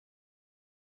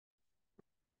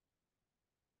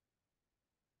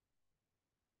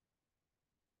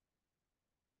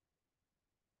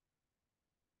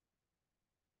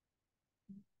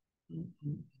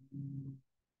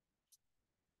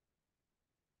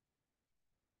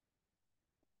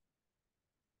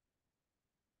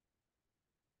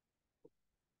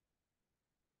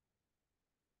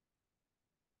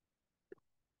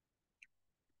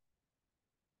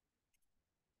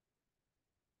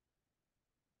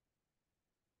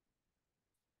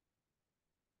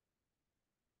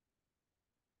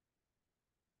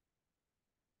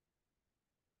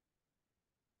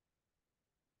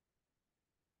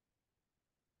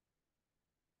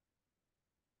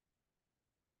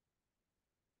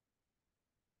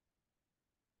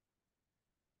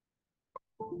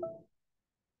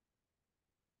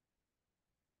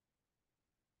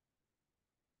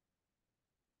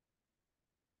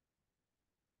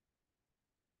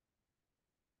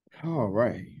All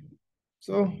right.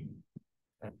 So,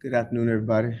 good afternoon,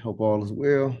 everybody. Hope all is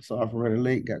well. Sorry for running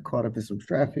late. Got caught up in some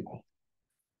traffic.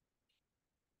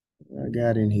 I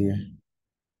got in here.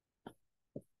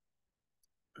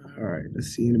 All right. Let's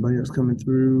see anybody else coming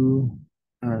through.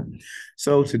 All right.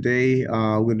 So today,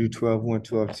 we're gonna do 12-1,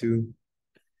 12-2,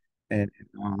 and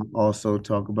also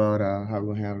talk about how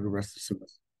we're gonna handle the rest of the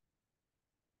semester.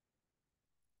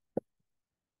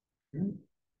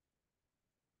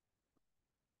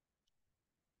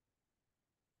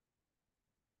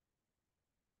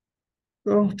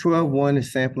 So 12-1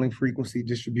 is sampling frequency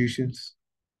distributions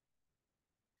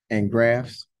and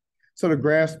graphs. So the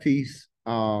graphs piece,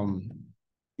 check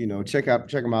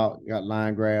them out. You got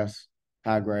line graphs,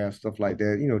 high graphs, stuff like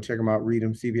that. Check them out, read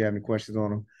them, see if you have any questions on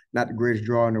them. Not the greatest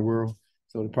draw in the world,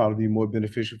 so it'll probably be more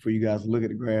beneficial for you guys to look at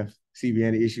the graphs, see if you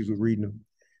have any issues with reading them,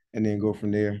 and then go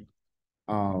from there.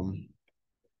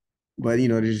 But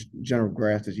there's general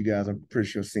graphs that you guys I'm pretty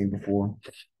sure seen before.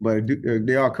 But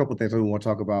there are a couple things I want to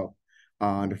talk about.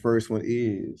 The first one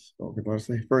is,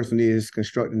 first one is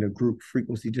constructing a group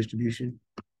frequency distribution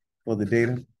for the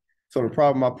data. So the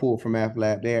problem I pulled from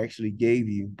MATLAB, they actually gave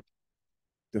you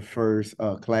the first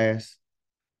class.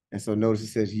 And so notice it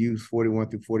says use 41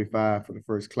 through 45 for the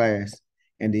first class,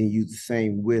 and then use the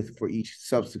same width for each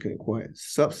subsequent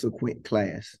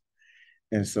class.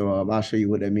 And so I'll show you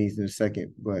what that means in a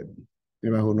second. But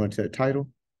everybody holding on to that title?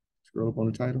 Scroll up on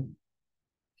the title.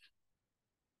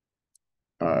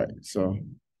 All right, so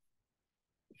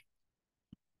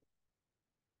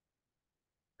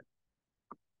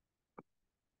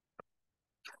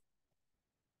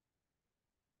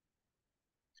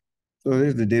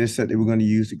there's the data set that we're going to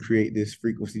use to create this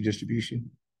frequency distribution.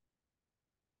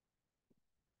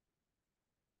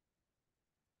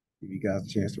 Give you guys a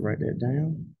chance to write that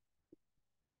down.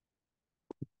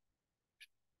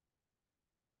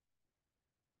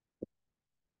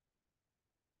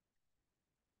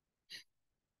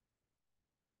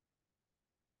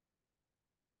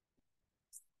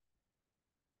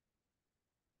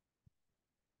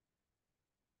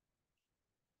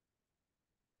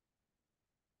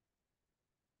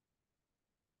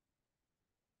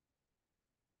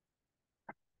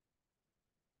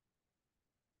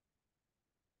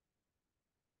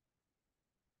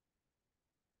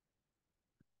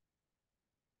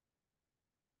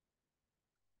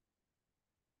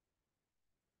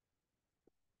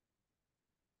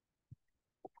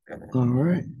 All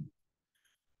right.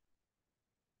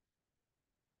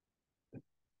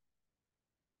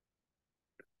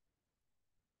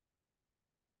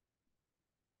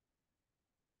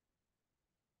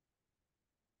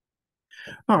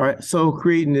 All right, so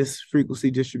creating this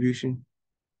frequency distribution.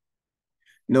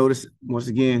 Notice, once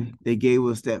again, they gave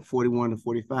us that 41 to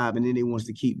 45, and then they want us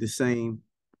to keep the same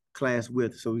class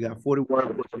width. So we got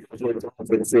 41,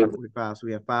 45. So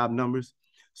we have 5 numbers.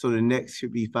 So the next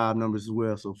should be 5 numbers as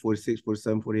well. So 46,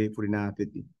 47, 48, 49,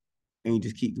 50. And you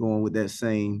just keep going with that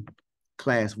same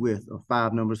class width of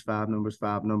 5 numbers, 5 numbers,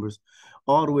 5 numbers,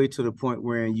 all the way to the point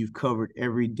where you've covered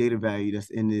every data value that's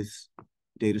in this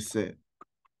data set.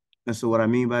 And so what I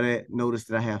mean by that, notice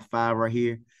that I have 5 right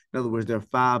here. In other words, there are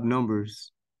 5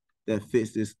 numbers that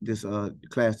fits this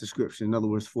class description. In other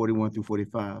words, 41 through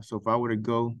 45. So if I were to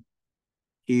go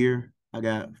here, I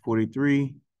got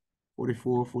 43,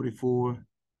 44, 44,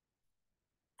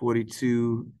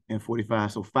 42, and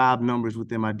 45. So 5 numbers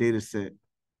within my data set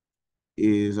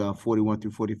is 41 through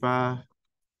 45.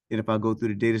 And if I go through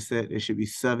the data set, there should be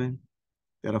 7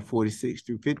 that are 46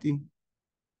 through 50.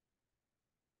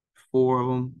 4 of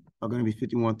them are going to be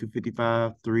 51 through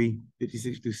 55, 3,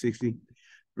 56 through 60,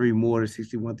 3 more to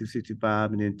 61 through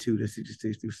 65, and then 2 to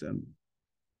 66 through 70.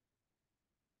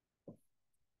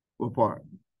 What part?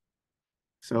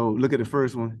 So look at the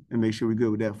first one and make sure we're good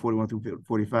with that 41 through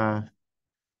 45.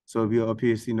 So if you're up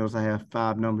here, see, notice I have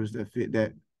 5 numbers that fit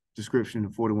that description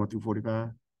of 41 through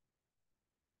 45.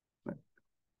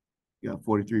 You got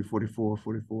 43, 44,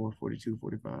 44, 42,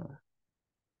 45.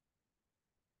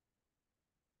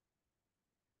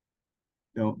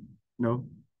 No.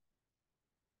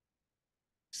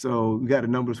 So we got the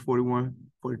numbers 41,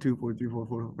 42, 43,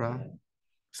 44, 45.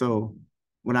 So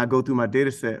when I go through my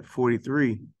data set,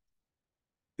 43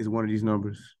 is one of these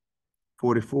numbers,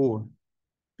 44,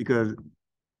 because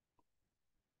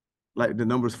like the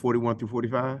numbers 41 through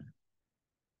 45.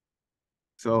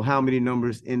 So how many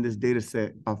numbers in this data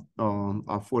set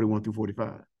are 41 through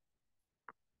 45?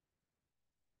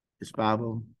 It's 5 of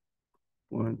them.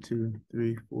 1, 2,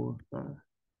 3, 4, 5.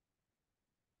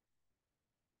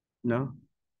 No?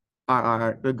 All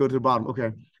right. Let's go to the bottom.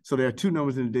 Okay. So there are two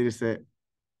numbers in the data set.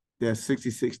 There's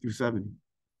 66 through 70.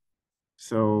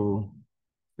 So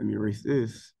let me erase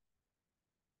this.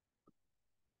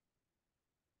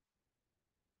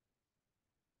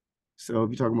 So if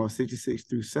you're talking about 66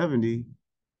 through 70,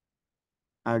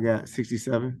 I got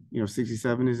 67.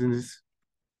 67 is in this.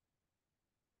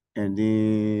 And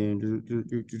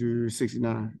then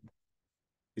 69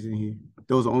 is in here.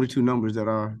 Those are only two numbers that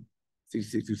are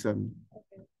 66 through 70.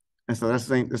 Okay. And so that's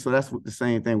the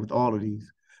same thing with all of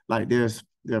these. Like there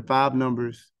are 5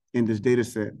 numbers in this data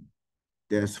set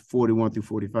that's 41 through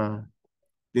 45.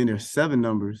 Then there's 7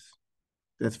 numbers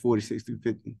that's 46 through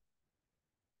 50.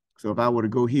 So if I were to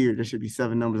go here, there should be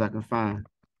 7 numbers I can find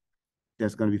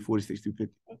that's going to be 46 through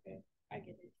 50. Okay, I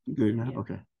get it. Good enough? Yeah.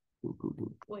 Okay.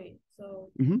 Cool. Wait,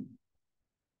 so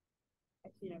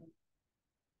actually,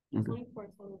 never. Okay. 24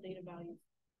 total data values,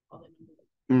 all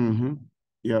the numbers.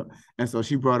 Yeah. And so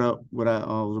she brought up what I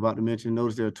was about to mention.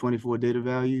 Notice there are 24 data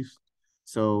values.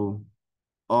 So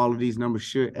all of these numbers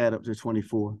should add up to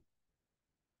 24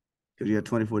 because you have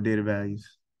 24 data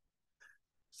values.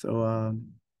 So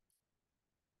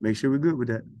make sure we're good with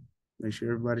that. Make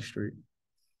sure everybody's straight.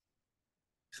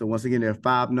 So once again, there are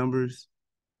 5 numbers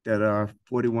that are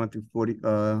 41 through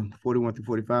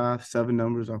 45. 7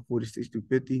 numbers are 46 through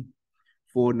 50.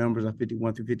 4 numbers are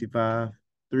 51 through 55.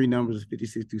 3 numbers are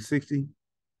 56 through 60.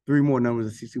 3 more numbers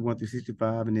are 61 through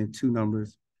 65, and then 2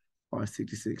 numbers are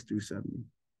 66 through 70.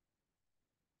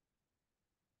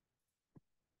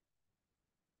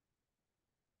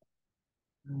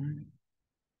 All right.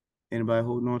 Anybody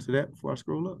holding on to that before I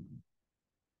scroll up?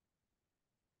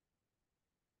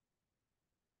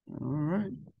 All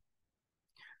right.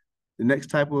 The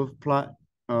next type of plot,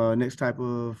 next type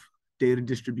of data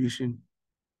distribution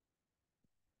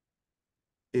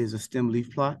is a stem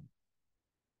leaf plot.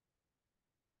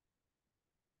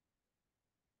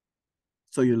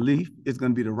 So your leaf is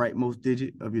going to be the rightmost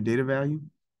digit of your data value.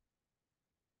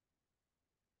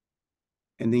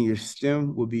 And then your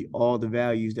stem will be all the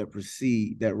values that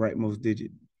precede that rightmost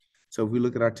digit. So if we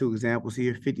look at our 2 examples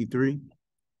here, 53,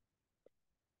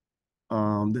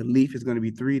 the leaf is going to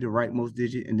be 3, the rightmost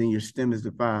digit, and then your stem is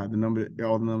the 5,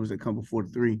 all the numbers that come before the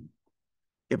 3.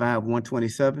 If I have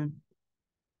 127,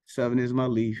 7 is my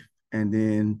leaf, and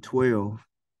then 12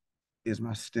 is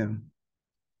my stem.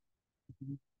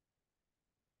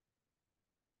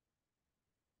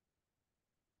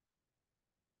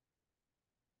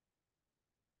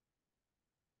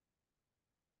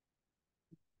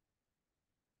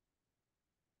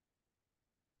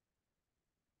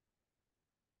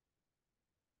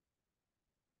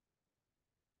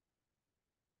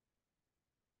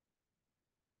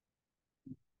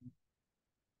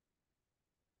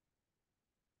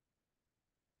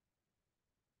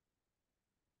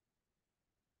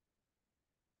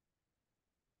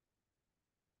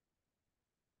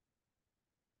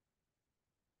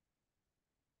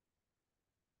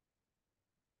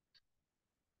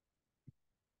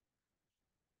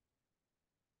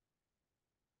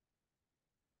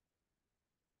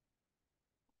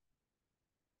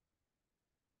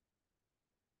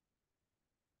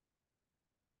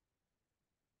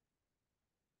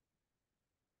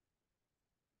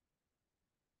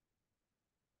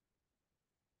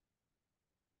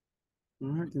 All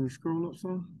right, can we scroll up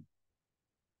some?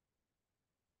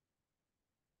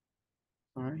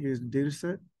 All right, here's the data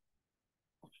set.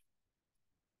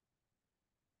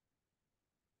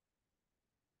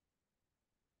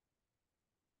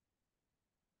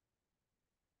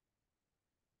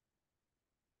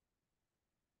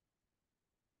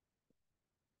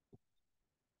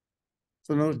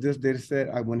 So notice this data set,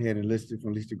 I went ahead and listed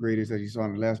from least to greatest, as you saw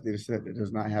in the last data set. That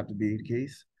does not have to be the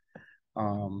case.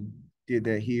 Did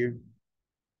that here.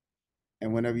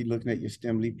 And whenever you're looking at your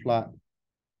stem leaf plot,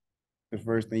 the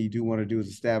first thing you do want to do is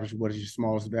establish what is your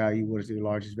smallest value, what is your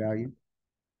largest value.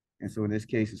 And so in this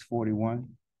case, it's 41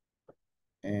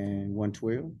 and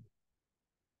 112.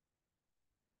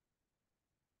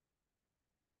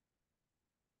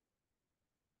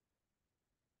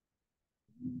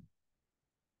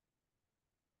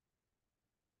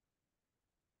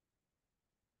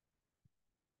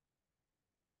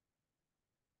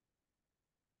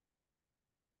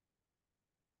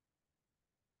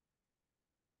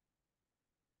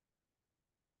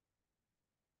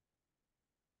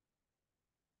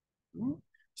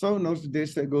 So notice the data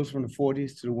set goes from the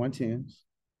 40s to the 110s.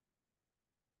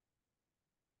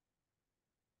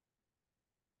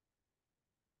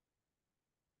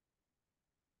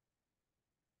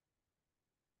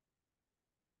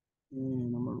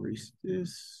 And I'm gonna erase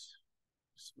this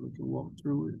so we can walk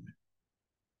through it.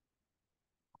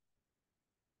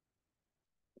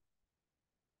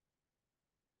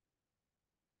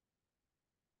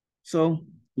 So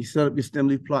you set up your stem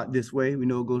leaf plot this way. We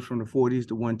know it goes from the 40s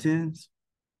to 110s.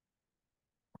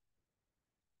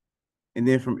 And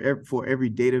then for every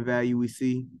data value we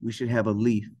see, we should have a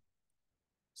leaf.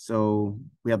 So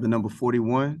we have the number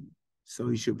 41. So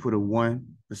you should put a 1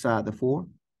 beside the 4.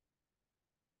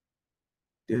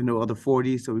 There are no other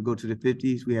 40s, so we go to the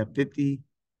 50s. We have 50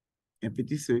 and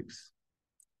 56.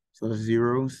 So that's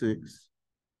 0 and 6.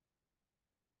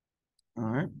 All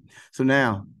right. So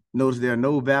now notice there are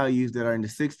no values that are in the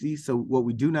 60s. So what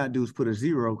we do not do is put a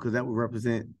 0 because that would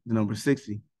represent the number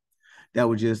 60. That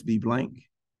would just be blank.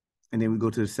 And then we go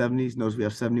to the 70s. Notice we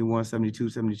have 71, 72,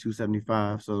 72,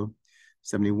 75. So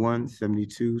 71,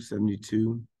 72,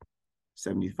 72,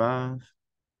 75.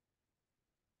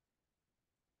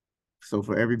 So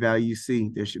for every value you see,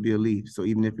 there should be a leaf. So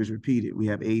even if it's repeated, we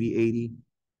have 80, 80,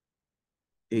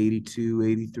 82,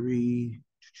 83,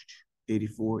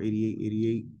 84, 88,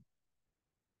 88,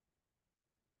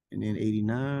 and then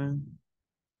 89.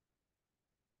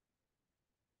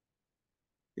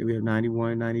 Then we have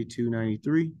 91, 92,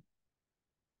 93.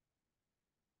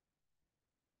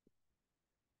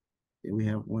 Then we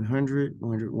have 100,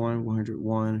 101,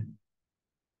 101,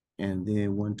 and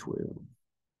then 112.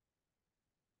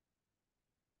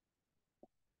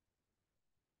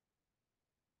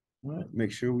 All right,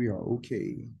 make sure we are okay.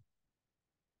 Is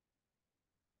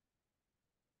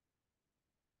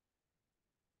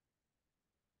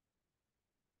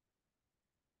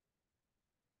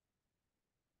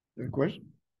there a question?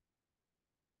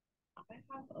 I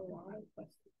have a lot of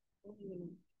questions.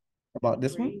 About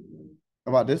this one?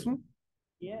 About this one?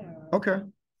 Yeah. Okay.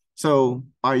 So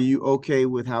are you okay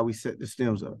with how we set the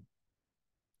stems up?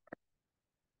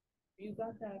 You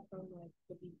got that from like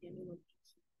the beginning of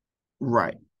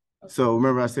Right. Okay. So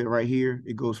remember I said right here,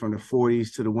 it goes from the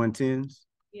 40s to the 110s.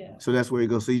 Yeah. So that's where it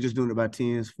goes. So you're just doing it by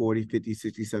 10s, 40, 50,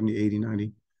 60, 70, 80,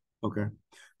 90. Okay.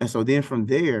 And so then from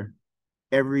there,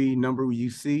 every number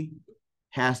you see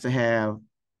has to have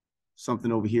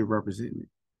something over here representing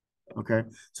it. Okay.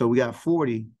 So we got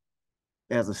 40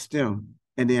 as a stem.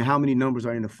 And then how many numbers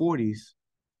are in the 40s?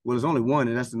 Well, there's only one,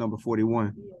 and that's the number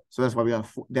 41. Yeah. So that's why we got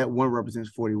that one represents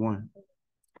 41.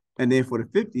 And then for the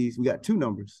 50s, we got two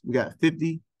numbers. We got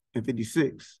 50 and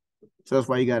 56. So that's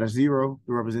why you got a 0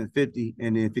 to represent 50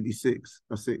 and then 56,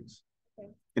 a 6. Okay.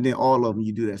 And then all of them,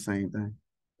 you do that same thing.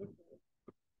 Okay.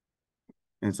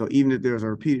 And so even if there's a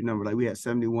repeated number, like we had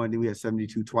 71, then we had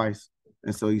 72 twice.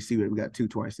 And so you see that we got 2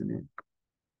 twice in there.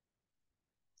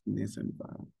 And then 75.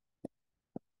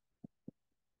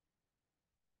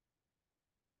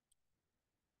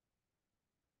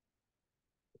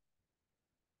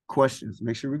 Questions?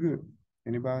 Make sure we're good.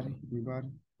 Anybody? Anybody?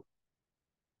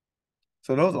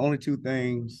 So those are the only 2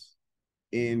 things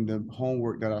in the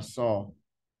homework that I saw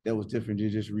that was different than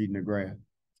just reading the graph.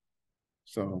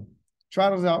 So try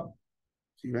those out.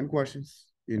 See if you have any questions.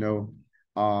 You know,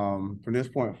 from this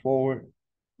point forward,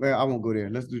 well, I won't go there.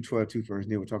 Let's do 12-2 first,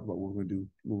 then we'll talk about what we're gonna do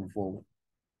moving forward.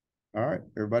 All right,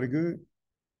 everybody good?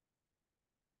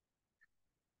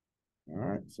 All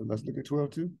right, so let's look at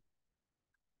 12-2.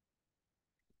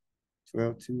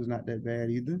 12-2 is not that bad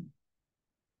either.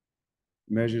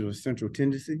 Measures of central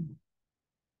tendency.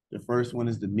 The first one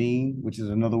is the mean, which is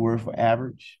another word for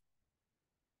average.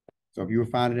 So if you were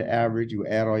finding the average, you would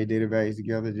add all your data values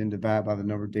together, then divide by the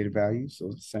number of data values. So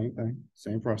it's the same thing,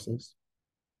 same process.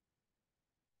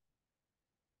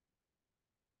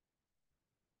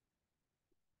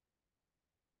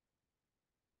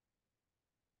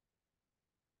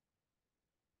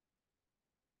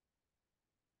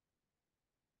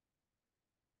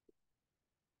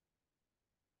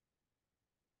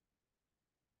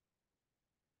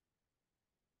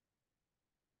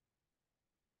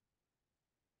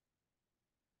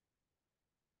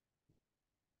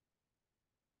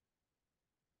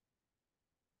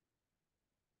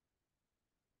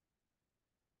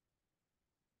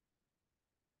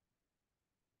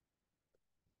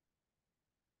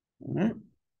 All right.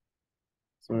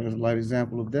 So there's a light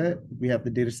example of that. We have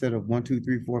the data set of 1, 2,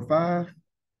 3, 4, 5.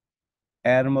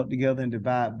 Add them up together and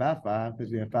divide by 5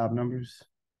 because we have 5 numbers.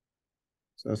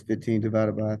 So that's 15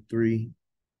 divided by 3.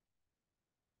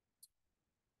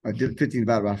 15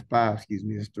 divided by 5, excuse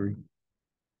me, is 3.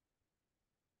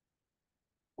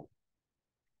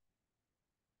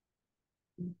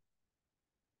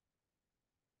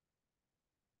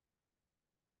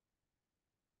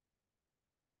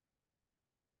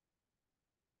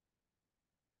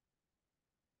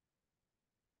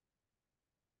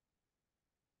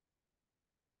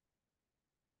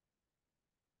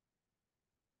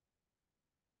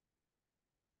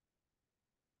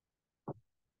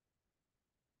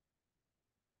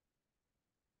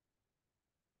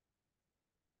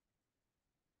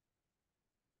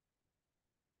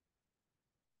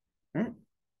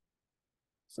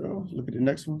 So look at the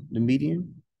next one, the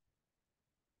median.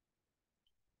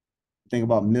 Think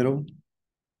about middle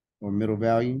or middle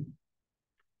value.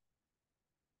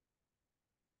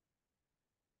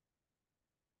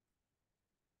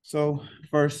 So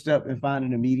first step in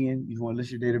finding the median, you want to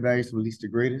list your data values from least to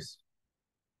greatest.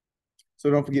 So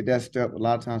don't forget that step. A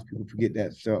lot of times people forget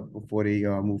that step before they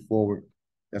move forward.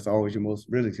 That's always your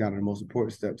really kind of the most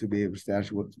important step to be able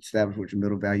to establish what your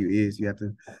middle value is. You have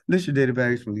to list your data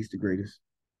values from least to greatest.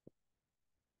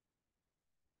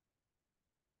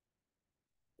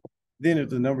 Then if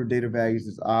the number of data values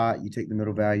is odd, you take the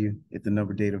middle value. If the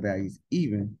number of data values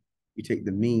even, you take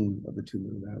the mean of the two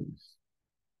middle values.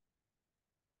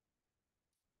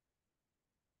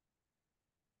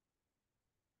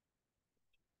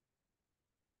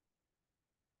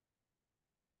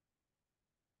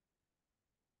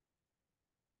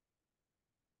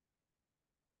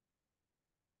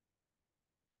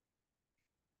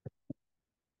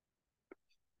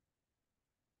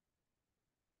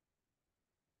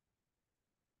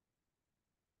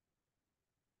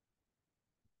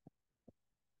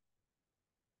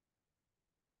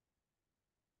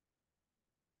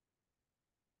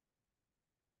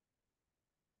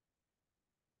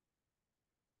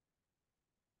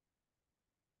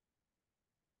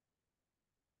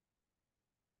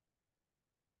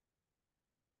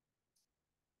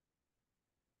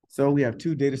 So we have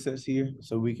two data sets here.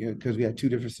 So we can, because we have two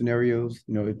different scenarios,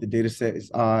 if the data set is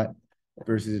odd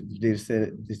versus the data set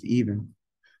is even.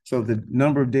 So if the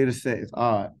number of data set is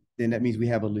odd, then that means we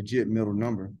have a legit middle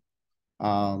number.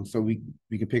 So we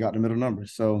can pick out the middle number.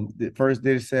 So the first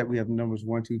data set, we have numbers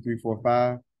 1, 2, 3, 4,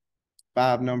 5.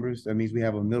 5 numbers. That means we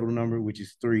have a middle number, which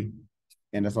is 3.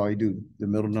 And that's all you do. The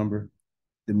middle number,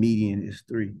 the median is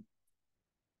 3.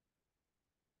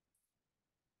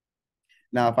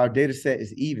 Now, if our data set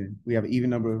is even, we have an even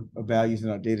number of values in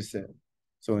our data set.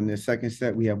 So in the second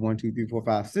set, we have 1, 2, 3, 4,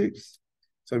 5, 6.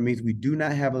 So it means we do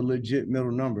not have a legit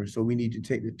middle number. So we need to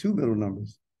take the two middle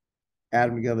numbers, add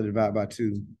them together, divide by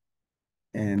 2,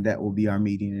 and that will be our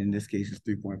median. In this case, it's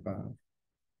 3.5.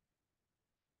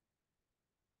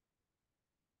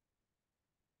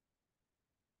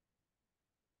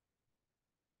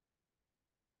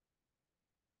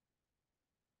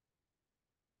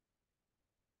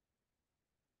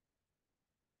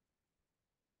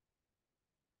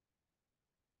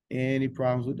 Any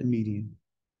problems with the median?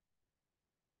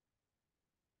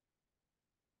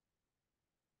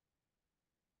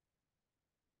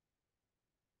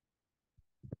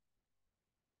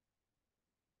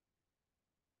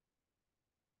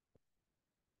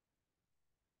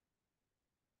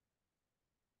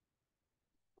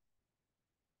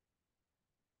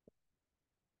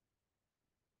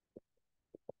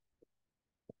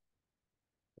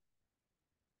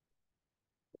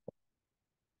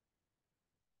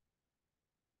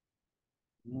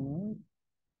 All right.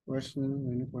 Questions?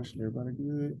 Any questions? Everybody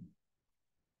good?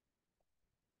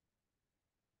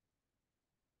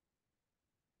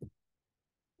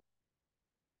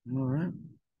 All right.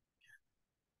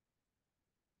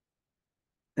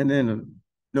 And then,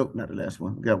 nope, not the last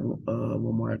one. We got one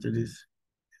more after this.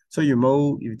 So your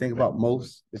mode, if you think about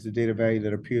most, it's the data value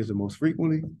that appears the most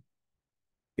frequently.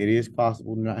 It is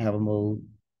possible to not have a mode.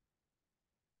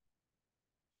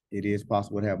 It is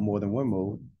possible to have more than one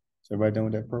mode. So everybody done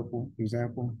with that purple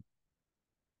example?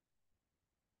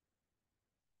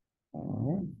 All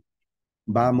right.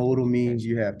 Bimodal means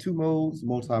you have two modes.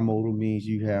 Multimodal means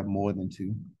you have more than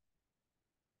two.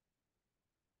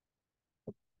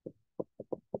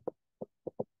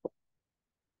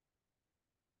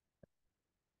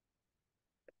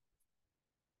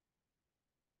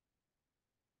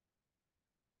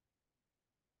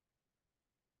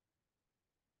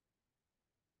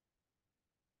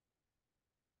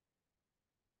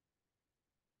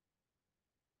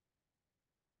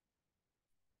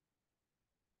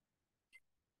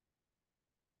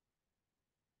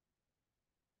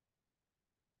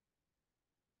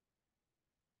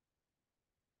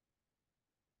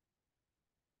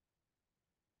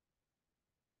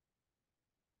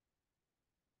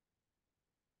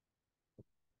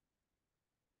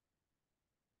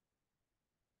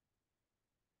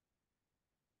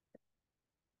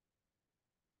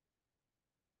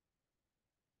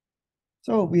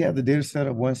 So we have the data set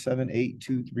of 178,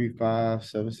 2, 3, 5,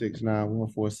 7, 6, 9, 1,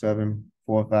 4, 7,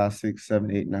 4, 5, 6,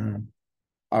 7, 8, 9.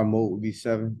 Our mode would be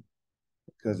 7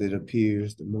 because it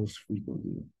appears the most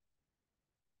frequently.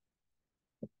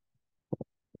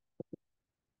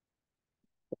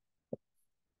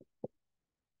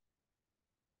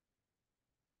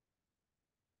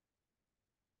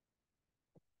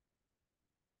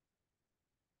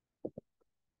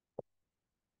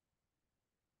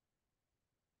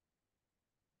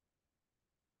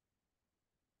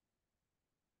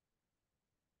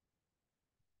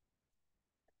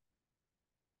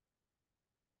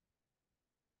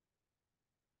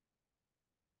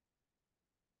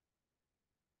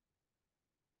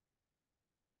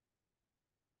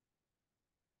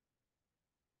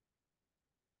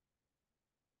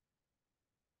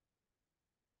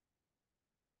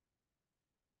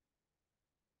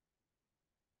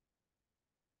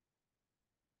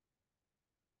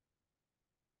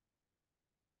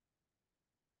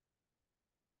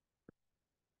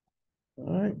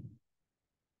 All right.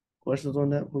 Questions on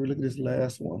that before we look at this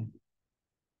last one?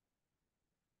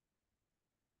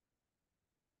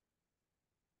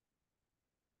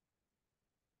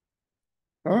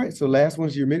 All right, so last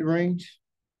one's your mid-range.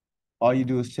 All you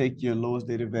do is take your lowest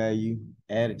data value,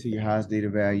 add it to your highest data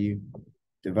value,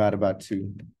 divide it by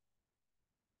 2,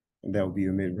 and that will be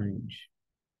your mid-range.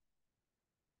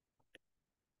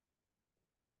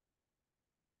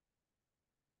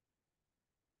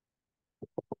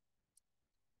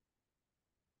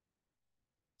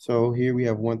 So here we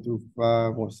have 1 through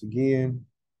 5 once again.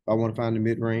 I want to find the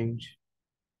mid-range,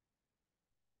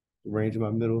 the range of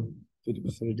my middle,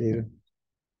 50% of data.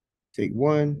 Take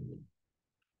 1,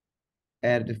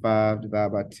 add it to 5,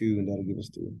 divide by 2, and that'll give us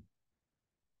 3.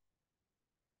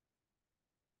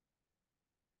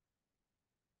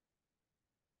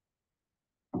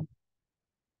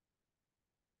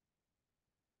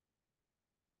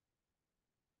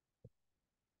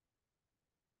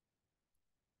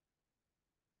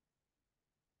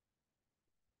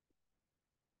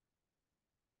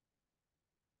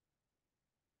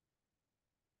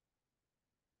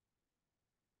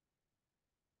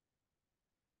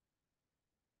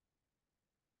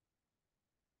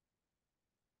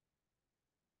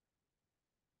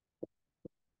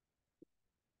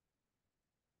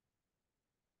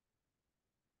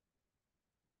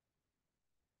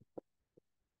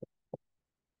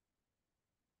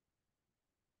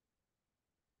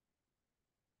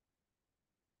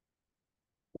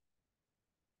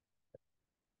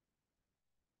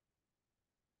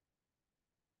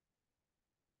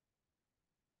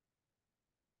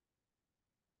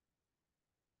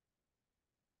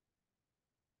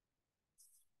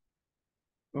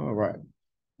 All right.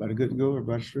 Everybody good to go?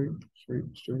 Everybody straight?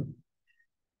 Straight.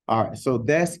 All right, so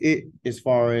that's it as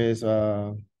far as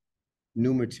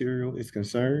new material is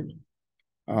concerned.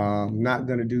 Not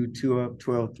gonna do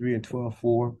 12.3 and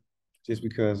 12.4 just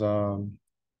because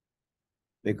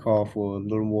they call for a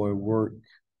little more work.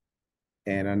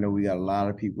 And I know we got a lot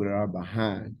of people that are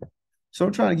behind. So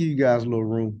I'm trying to give you guys a little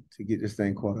room to get this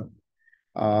thing caught up.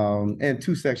 And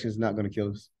 2 sections is not gonna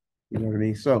kill us. You know what I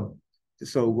mean?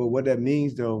 So what that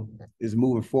means though is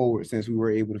moving forward, since we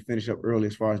were able to finish up early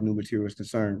as far as new material is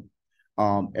concerned.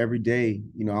 Every day,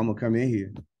 I'm gonna come in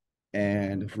here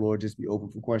and the floor just be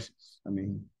open for questions. I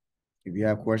mean, if you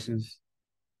have questions,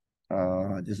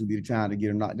 this will be the time to get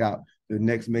them knocked out. The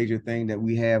next major thing that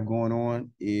we have going on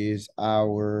is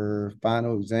our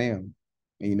final exam.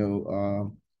 And,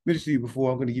 mentioned to you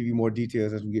before, I'm going to give you more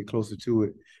details as we get closer to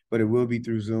it, but it will be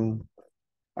through Zoom.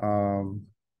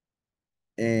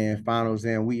 And final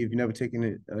exam week, if you've never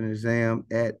taken an exam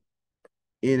at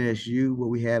NSU, what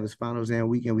we have is final exam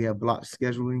week, and we have block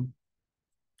scheduling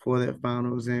for that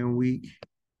final exam week.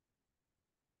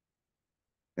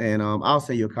 And I'll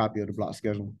send you a copy of the block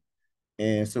schedule.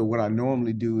 And so what I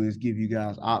normally do is give you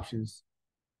guys options.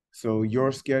 So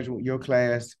your schedule, your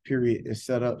class period is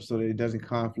set up so that it doesn't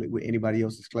conflict with anybody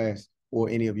else's class or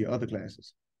any of your other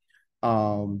classes.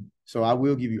 So I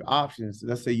will give you options.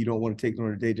 Let's say you don't want to take on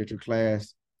the day that your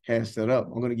class has set up.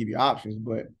 I'm going to give you options,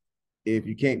 but if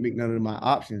you can't make none of my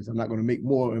options, I'm not going to make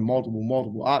more and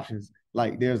multiple options.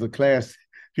 Like there's a class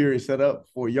period set up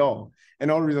for y'all. And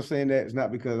the only reason I'm saying that is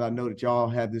not because I know that y'all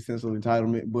have this sense of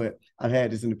entitlement, but I've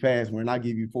had this in the past when I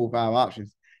give you 4 or 5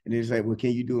 options and they say, well,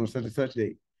 can you do it on such and such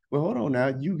date? Well, hold on now.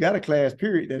 You got a class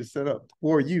period that is set up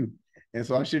for you. And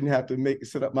so I shouldn't have to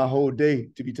set up my whole day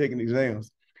to be taking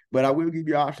exams. But I will give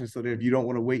you options so that if you don't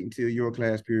want to wait until your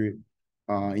class period,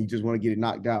 you just want to get it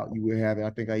knocked out, you will have it. I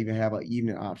think I even have an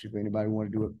evening option for anybody who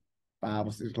want to do it 5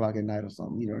 or 6 o'clock at night or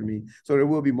something. You know what I mean? So there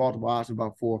will be multiple options,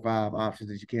 about 4 or 5 options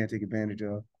that you can take advantage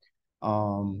of.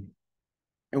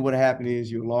 And what happened is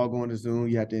you log on to Zoom,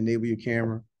 you have to enable your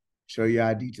camera, show your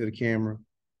ID to the camera,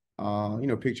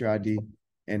 picture ID,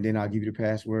 and then I'll give you the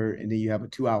password, and then you have a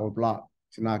 2-hour block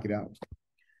to knock it out.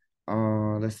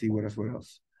 Let's see what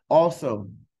else. Also,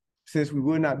 since we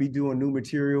will not be doing new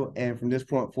material, and from this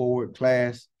point forward,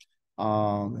 class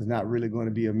is not really going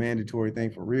to be a mandatory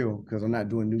thing for real because I'm not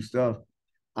doing new stuff.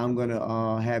 I'm going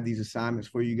to have these assignments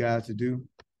for you guys to do.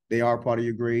 They are part of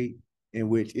your grade, in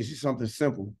which it's just something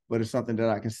simple, but it's something that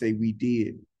I can say we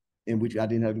did, in which I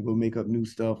didn't have to go make up new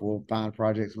stuff or find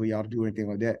projects for y'all to do anything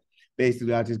like that.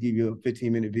 Basically, I'll just give you a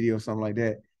 15-minute video or something like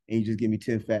that, and you just give me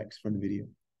 10 facts from the video.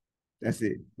 That's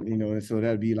it. And so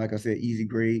that'd be, like I said, easy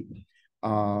grade.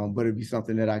 But it'd be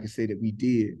something that I can say that we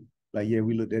did. Like, yeah,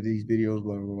 we looked at these videos,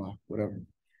 blah, blah, blah, whatever.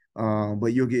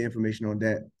 But you'll get information on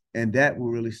that. And that will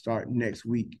really start next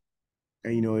week.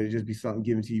 And, it'll just be something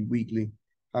given to you weekly.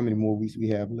 How many more weeks we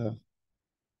have left?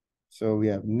 So we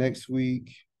have next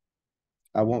week.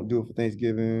 I won't do it for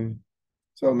Thanksgiving.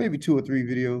 So maybe 2 or 3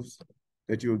 videos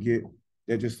that you'll get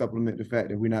that just supplement the fact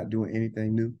that we're not doing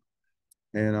anything new.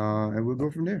 And we'll go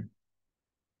from there.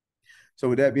 So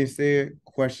with that being said,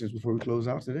 questions before we close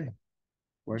out today?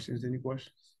 Questions? Any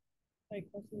questions? Like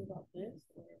questions about this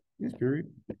or Yes, period.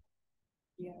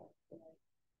 yeah, like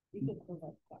you can close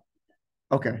out the topic.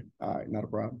 Okay. All right, not a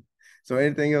problem. So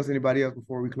anything else, anybody else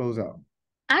before we close out?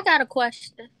 I got a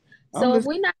question. I'm So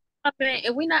listening.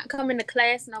 if we not coming to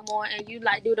class no more and you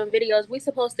like do them videos, we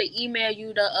supposed to email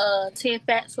you the 10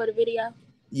 facts for the video?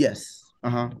 Yes.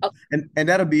 Uh-huh. Okay. And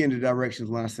that'll be in the directions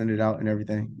when I send it out and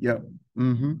everything. Yep.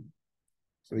 Mm-hmm.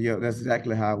 So yeah, that's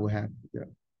exactly how it will happen. Yep.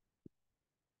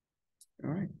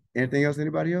 All right. Anything else,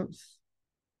 anybody else?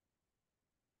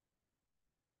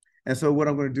 And so what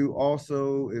I'm going to do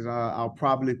also is I'll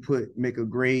probably make a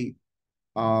grade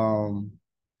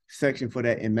section for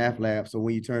that in MATLAB. So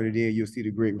when you turn it in, you'll see the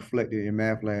grade reflected in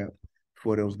MATLAB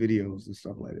for those videos and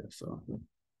stuff like that. So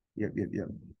yep.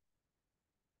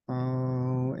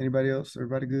 Anybody else?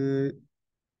 Everybody good?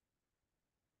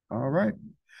 All right.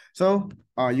 So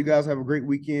you guys have a great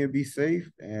weekend. Be safe,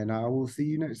 and I will see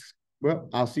you next. Well,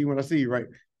 I'll see you when I see you, right?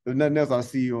 If nothing else, I'll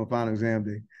see you on final exam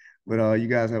day. But you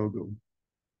guys have a good one.